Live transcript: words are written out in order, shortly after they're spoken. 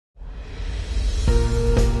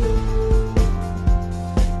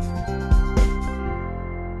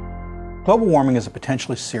Global warming is a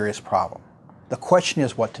potentially serious problem. The question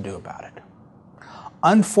is what to do about it.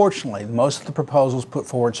 Unfortunately, most of the proposals put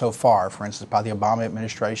forward so far, for instance by the Obama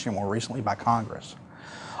administration and more recently by Congress,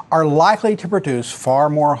 are likely to produce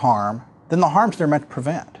far more harm than the harms they're meant to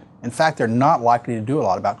prevent. In fact, they're not likely to do a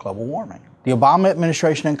lot about global warming. The Obama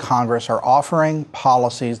administration and Congress are offering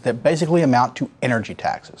policies that basically amount to energy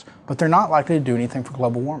taxes, but they're not likely to do anything for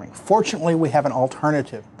global warming. Fortunately, we have an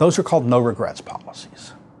alternative. Those are called no-regrets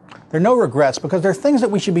policies. They're no regrets because they're things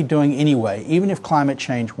that we should be doing anyway, even if climate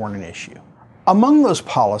change weren't an issue. Among those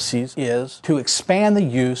policies is to expand the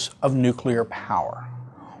use of nuclear power.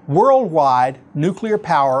 Worldwide, nuclear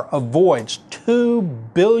power avoids 2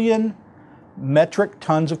 billion metric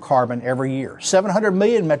tons of carbon every year, 700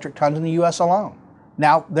 million metric tons in the U.S. alone.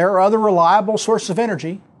 Now, there are other reliable sources of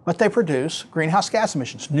energy, but they produce greenhouse gas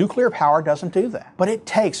emissions. Nuclear power doesn't do that. But it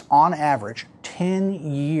takes, on average,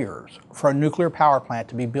 10 years for a nuclear power plant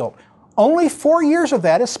to be built. Only 4 years of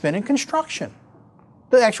that is spent in construction,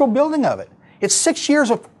 the actual building of it. It's 6 years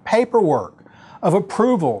of paperwork, of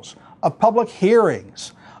approvals, of public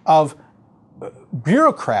hearings, of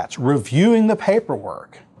bureaucrats reviewing the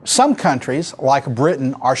paperwork. Some countries, like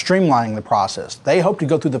Britain, are streamlining the process. They hope to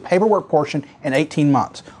go through the paperwork portion in 18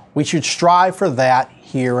 months. We should strive for that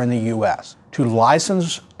here in the U.S., to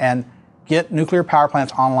license and get nuclear power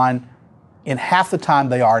plants online in half the time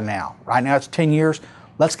they are now. Right now it's 10 years.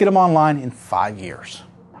 Let's get them online in 5 years.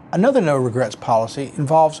 Another no-regrets policy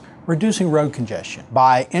involves reducing road congestion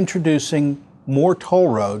by introducing more toll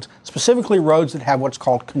roads, specifically roads that have what's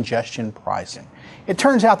called congestion pricing. It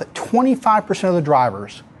turns out that 25% of the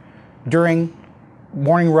drivers during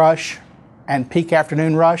morning rush and peak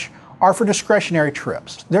afternoon rush are for discretionary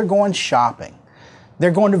trips. They're going shopping. They're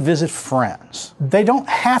going to visit friends. They don't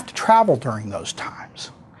have to travel during those times.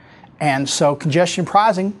 And so congestion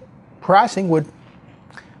pricing would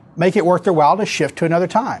make it worth their while to shift to another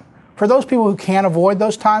time. For those people who can't avoid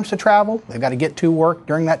those times to travel, they've got to get to work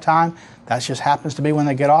during that time, that just happens to be when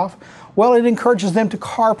they get off, well, it encourages them to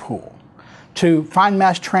carpool, to find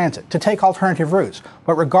mass transit, to take alternative routes.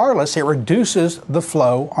 But regardless, it reduces the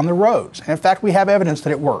flow on the roads. And in fact, we have evidence that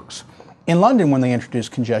it works. In London, when they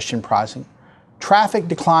introduced congestion pricing, traffic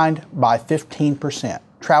declined by 15%,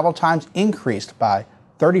 travel times increased by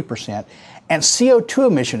 30%, and CO2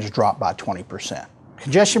 emissions dropped by 20%.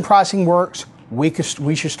 Congestion pricing works.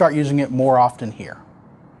 We should start using it more often here.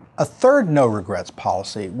 A third no-regrets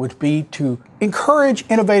policy would be to encourage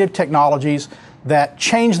innovative technologies that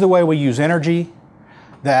change the way we use energy,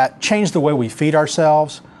 that change the way we feed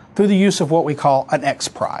ourselves, through the use of what we call an X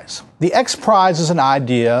Prize. The X Prize is an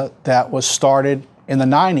idea that was started in the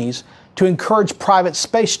 90s to encourage private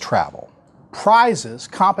space travel. Prizes,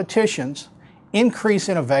 competitions, increase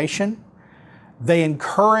innovation. They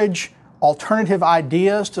encourage alternative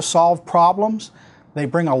ideas to solve problems. They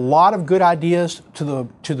bring a lot of good ideas to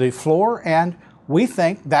the floor, and we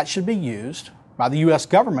think that should be used by the U.S.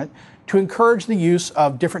 government to encourage the use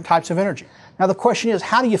of different types of energy. Now the question is,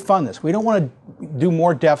 how do you fund this? We don't want to do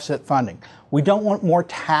more deficit funding. We don't want more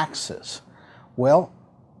taxes. Well,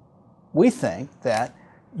 we think that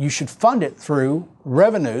you should fund it through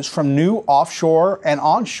revenues from new offshore and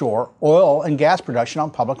onshore oil and gas production on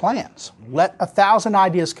public lands. Let 1,000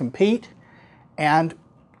 ideas compete and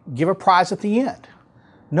give a prize at the end.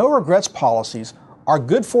 No regrets policies are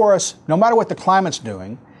good for us no matter what the climate's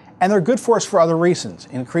doing, and they're good for us for other reasons,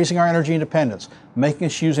 increasing our energy independence, making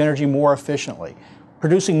us use energy more efficiently,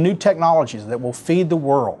 producing new technologies that will feed the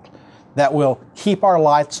world, that will keep our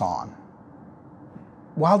lights on,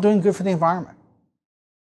 while doing good for the environment.